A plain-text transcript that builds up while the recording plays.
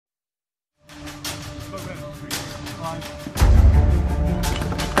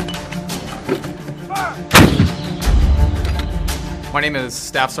My name is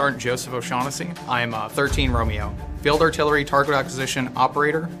Staff Sergeant Joseph O'Shaughnessy. I am 13 Romeo, Field Artillery Target Acquisition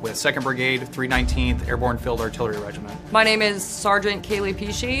Operator with 2nd Brigade, 319th Airborne Field Artillery Regiment. My name is Sergeant Kaylee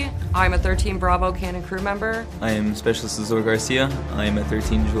Pesci. I'm a 13 Bravo Cannon crew member. I am Specialist Azor Garcia. I am a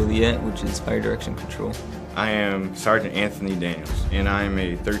 13 Juliet, which is Fire Direction Control. I am Sergeant Anthony Daniels, and I am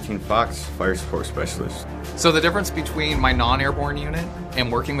a 13 Fox Fire Support Specialist. So the difference between my non-airborne unit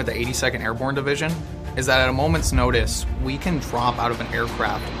and working with the 82nd Airborne Division is that at a moment's notice, we can drop out of an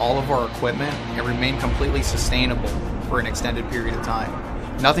aircraft all of our equipment and remain completely sustainable for an extended period of time.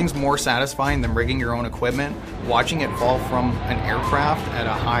 Nothing's more satisfying than rigging your own equipment, watching it fall from an aircraft at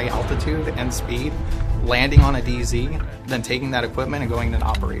a high altitude and speed, landing on a DZ, then taking that equipment and going into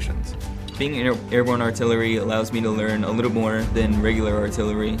operations. Being airborne artillery allows me to learn a little more than regular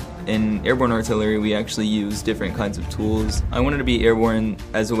artillery. In airborne artillery, we actually use different kinds of tools. I wanted to be airborne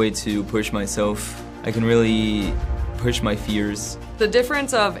as a way to push myself. I can really push my fears. The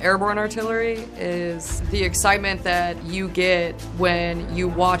difference of airborne artillery is the excitement that you get when you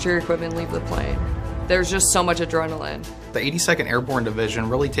watch your equipment leave the plane. There's just so much adrenaline. The 82nd Airborne Division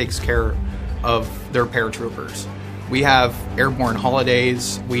really takes care of their paratroopers. We have airborne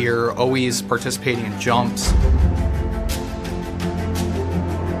holidays. We are always participating in jumps.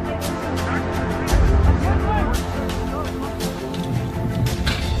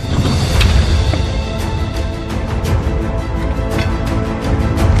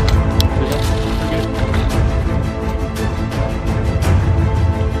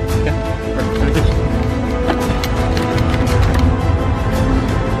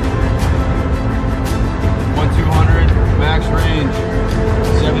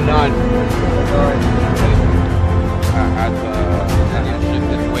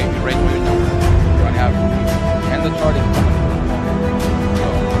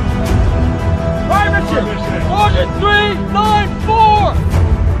 Order 394!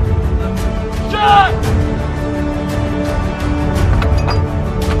 Shot!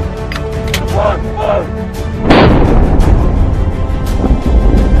 1, 1!